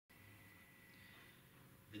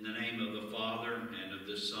In the name of the Father, and of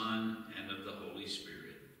the Son, and of the Holy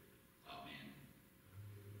Spirit. Amen.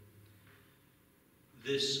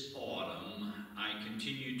 This autumn, I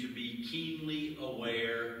continue to be keenly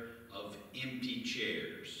aware of empty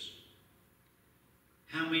chairs.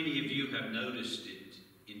 How many of you have noticed it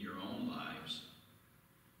in your own lives?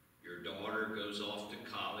 Your daughter goes off to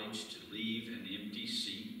college to leave an empty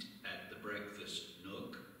seat at the breakfast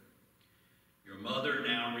nook. Your mother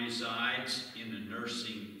now resides in a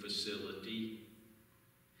nursing facility.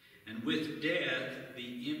 And with death,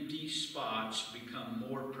 the empty spots become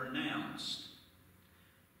more pronounced.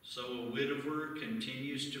 So a widower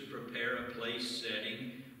continues to prepare a place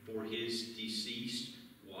setting for his deceased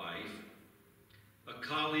wife. A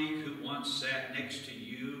colleague who once sat next to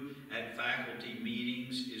you at faculty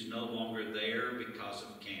meetings is no longer there because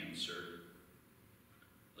of cancer.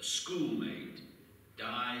 A schoolmate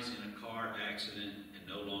dies in a car accident and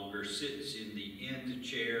no longer sits in the end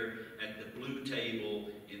chair at the blue table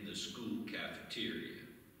in the school cafeteria.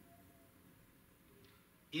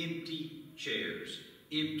 Empty chairs,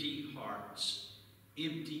 empty hearts,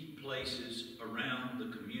 empty places around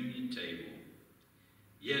the communion table.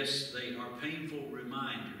 Yes, they are painful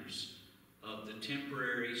reminders of the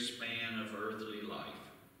temporary span of earthly life.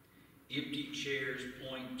 Empty chairs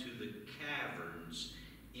point to the caverns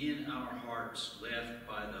in our hearts left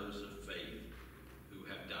by those of faith who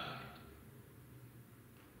have died.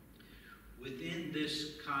 Within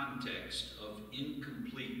this context of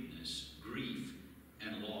incompleteness, grief,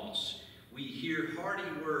 and loss, we hear hearty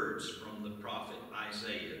words from the prophet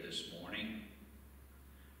Isaiah this morning.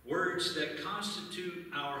 Words that constitute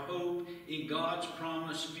our hope in God's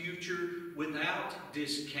promised future without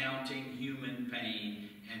discounting human pain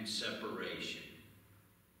and separation.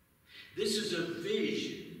 This is a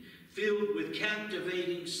vision filled with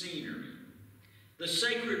captivating scenery. The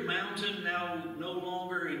sacred mountain now no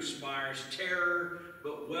longer inspires terror,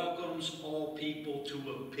 but welcomes all people to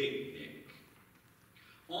a picnic.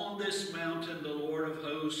 On this mountain, the Lord of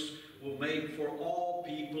hosts will make for all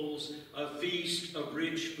peoples a feast of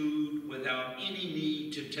rich food without any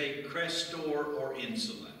need to take Crestor or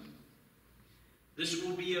insulin. This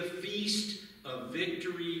will be a feast of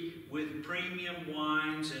victory with premium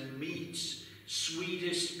wines and meats,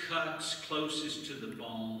 sweetest cuts closest to the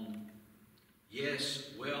bone. Yes,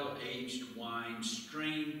 well-aged wine,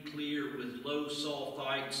 strained clear with low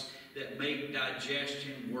sulfites that make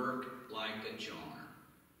digestion work like a charm.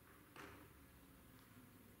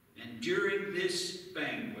 And during this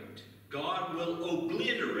banquet, God will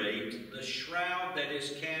obliterate the shroud that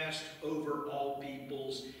is cast over all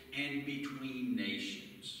peoples and between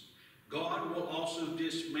nations. God will also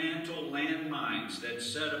dismantle landmines that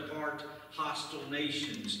set apart hostile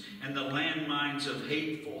nations and the landmines of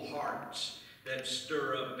hateful hearts that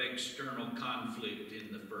stir up external conflict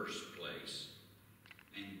in the first place.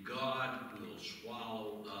 And God will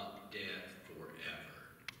swallow up death forever.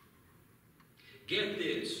 Get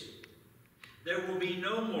this. There will be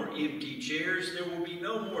no more empty chairs. There will be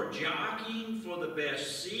no more jockeying for the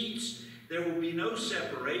best seats. There will be no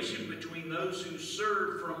separation between those who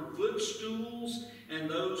serve from footstools and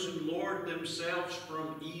those who lord themselves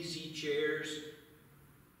from easy chairs.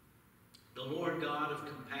 The Lord God of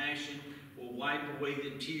compassion will wipe away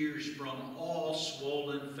the tears from all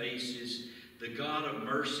swollen faces. The God of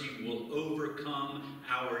mercy will overcome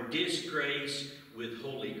our disgrace with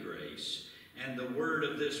holy grace. And the word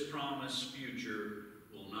of this promised future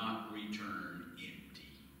will not return empty.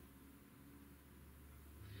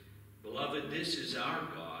 Beloved, this is our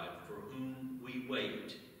God for whom we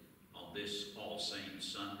wait on this All Saints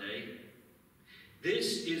Sunday.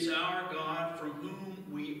 This is our God from whom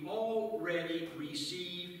we already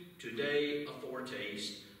receive today a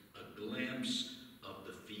foretaste, a glimpse of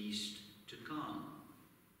the feast to come.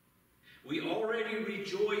 We already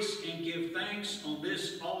rejoice and give thanks on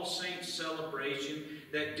this All Saints celebration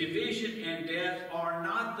that division and death are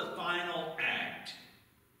not the final act.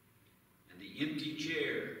 And the empty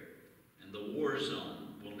chair and the war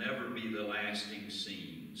zone will never be the lasting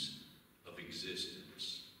scenes of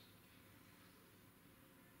existence.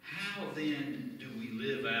 How then do we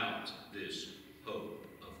live out this hope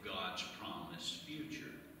of God's promised future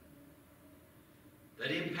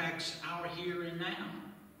that impacts our here and now?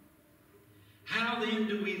 How then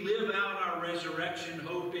do we live out our resurrection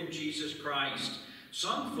hope in Jesus Christ?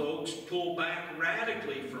 Some folks pull back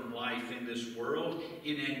radically from life in this world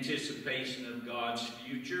in anticipation of God's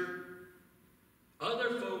future.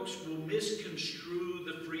 Other folks will misconstrue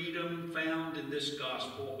the freedom found in this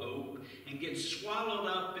gospel hope and get swallowed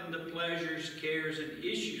up in the pleasures, cares, and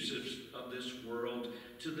issues of this world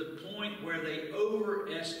to the point where they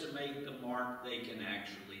overestimate the mark they can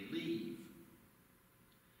actually leave.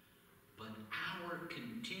 But our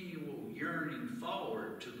continual yearning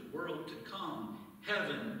forward to the world to come,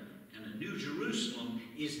 heaven, and a new Jerusalem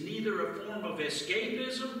is neither a form of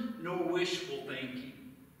escapism nor wishful thinking.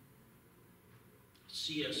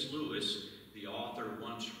 C.S. Lewis, the author,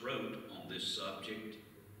 once wrote on this subject,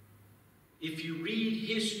 "If you read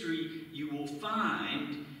history, you will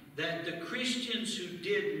find that the Christians who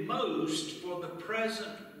did most for the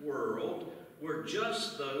present world were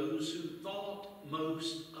just those who thought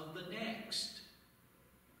most of the next."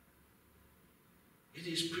 It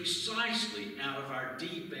is precisely out of our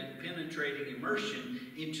deep and penetrating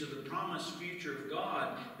immersion into the promised future of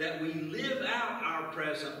God that we live out our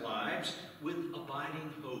present lives with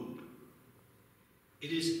abiding hope.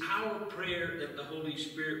 It is our prayer that the Holy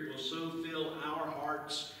Spirit will so fill our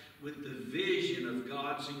hearts with the vision of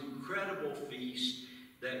God's incredible feast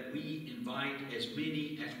that we invite as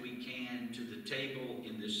many as we can to the table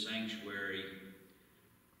in this sanctuary.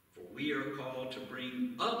 For we are called to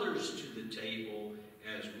bring others to the table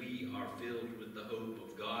as we are filled with the hope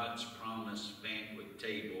of God's promised banquet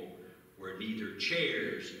table where neither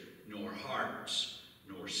chairs nor hearts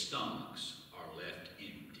nor stomachs are left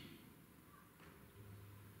empty.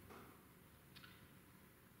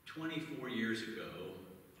 24 years ago,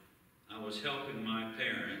 I was helping my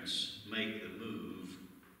parents make the move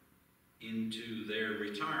into their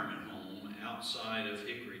retirement home outside of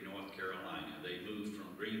Hickory, North Carolina. They moved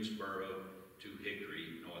from Greensboro to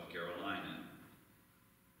Hickory, North Carolina.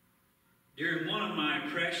 During one of my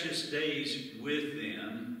precious days with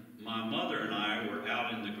them, my mother and I were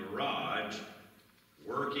out in the garage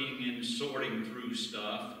working and sorting through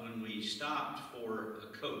stuff when we stopped for a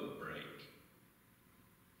Coke break.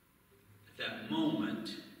 At that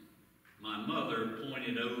moment, my mother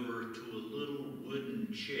pointed over to a little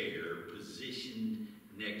wooden chair positioned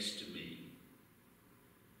next to me.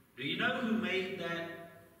 "Do you know who made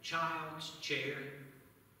that child's chair?"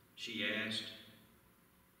 she asked.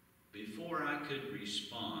 Before I could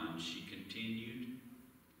respond, she continued,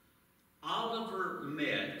 "Oliver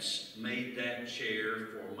Metz made that chair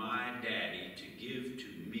for my daddy to give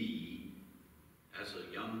to me as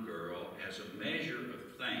a young girl as a measure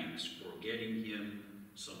of thanks for getting him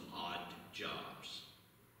some odd jobs."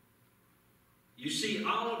 You see,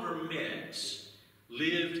 Oliver Metz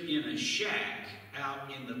lived in a shack out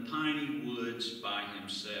in the piney woods by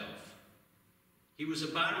himself. He was a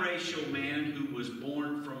biracial man who was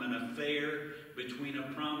born from an affair between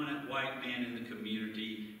a prominent white man in the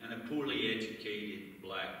community and a poorly educated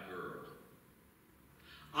black girl.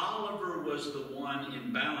 Oliver was the one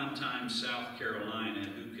in Ballantyne, South Carolina,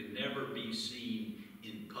 who could never be seen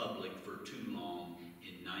in public for too long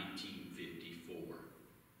in 1954.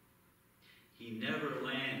 He never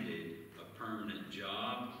landed a permanent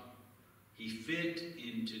job. He fit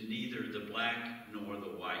into neither the black nor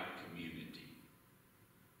the white community.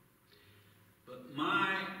 But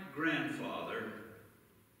my grandfather,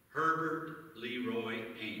 Herbert Leroy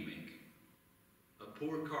Amick, a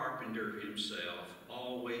poor carpenter himself,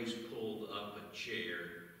 always pulled up a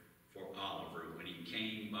chair for Oliver when he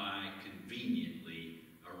came by conveniently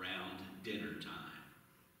around dinner time.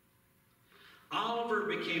 Oliver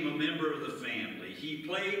became a member of the family. He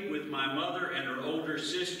played with my mother and her older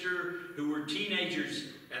sister, who were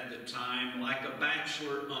teenagers at the time, like a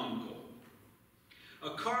bachelor uncle.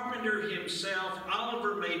 A carpenter himself,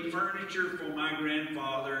 Oliver made furniture for my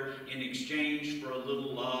grandfather in exchange for a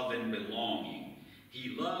little love and belonging. He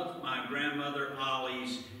loved my grandmother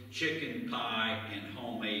Ollie's chicken pie and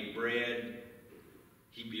homemade bread.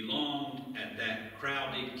 He belonged at that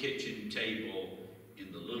crowded kitchen table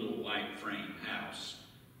in the little white frame house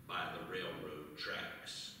by the railroad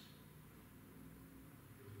tracks.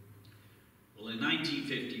 Well, in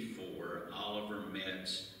 1954, Oliver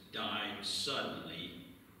Metz died suddenly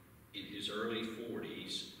in his early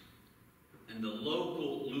 40s, and the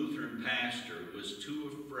local Lutheran pastor was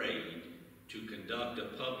too afraid to conduct a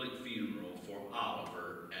public funeral for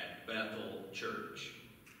Oliver at Bethel Church,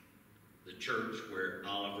 the church where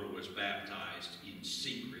Oliver was baptized in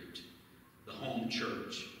secret, the home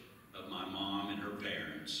church of my mom and her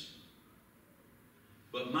parents.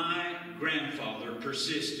 But my grandfather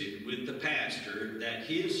persisted with the pastor that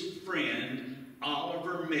his friend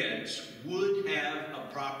Oliver Metz would have a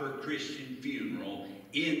proper Christian funeral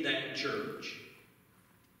in that church.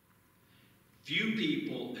 Few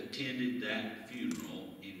people attended that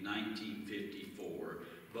funeral in 1954,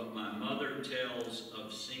 but my mother tells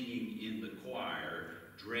of singing in the choir,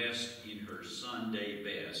 dressed in her Sunday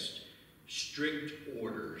best, strict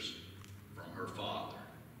orders from her father.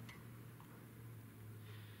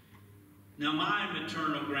 Now, my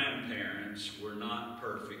maternal grandparents were not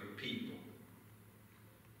perfect people.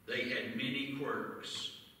 They had many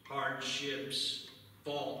quirks, hardships,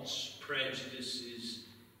 faults, prejudices,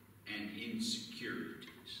 and insecurities.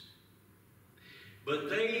 But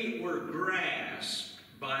they were grasped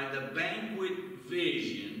by the banquet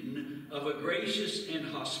vision of a gracious and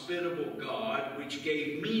hospitable God, which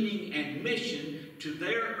gave meaning and mission to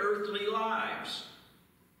their earthly lives.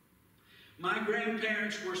 My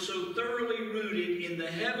grandparents were so thoroughly rooted in the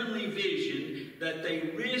heavenly vision that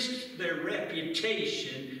they risked their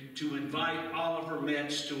reputation to invite Oliver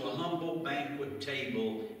Metz to a humble banquet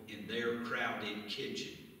table in their crowded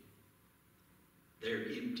kitchen. Their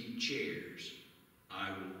empty chairs I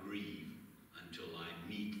will grieve until I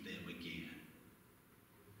meet them again.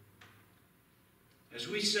 As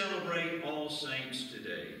we celebrate All Saints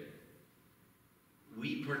today,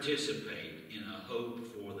 we participate in a hope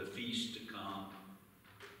for the feast to come,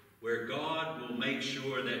 where God will make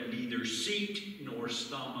sure that neither seat nor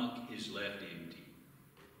stomach is left empty.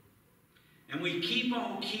 And we keep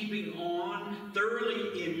on keeping on,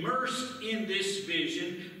 thoroughly immersed in this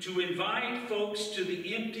vision, to invite folks to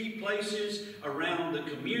the empty places around the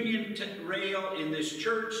communion rail in this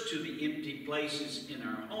church, to the empty places in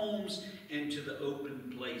our homes, and to the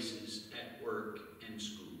open places at work and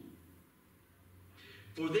school.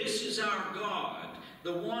 For this is our God,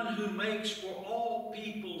 the one who makes for all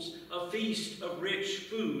peoples a feast of rich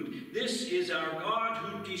food. This is our God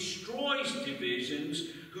who destroys divisions,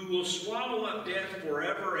 who will swallow up death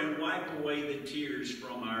forever and wipe away the tears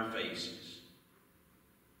from our faces.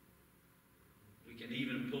 We can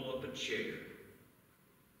even pull up a chair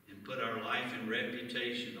and put our life and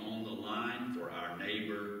reputation on the line for our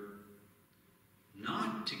neighbor,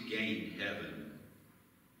 not to gain heaven,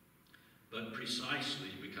 but precisely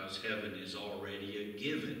because heaven is already a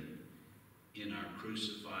given in our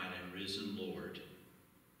crucified and risen Lord.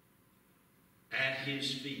 At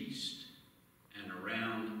his feast and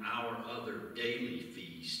around our other daily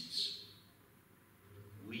feasts,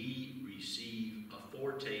 we receive a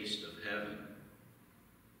foretaste of heaven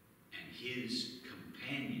and his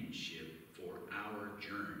companionship for our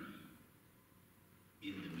journey.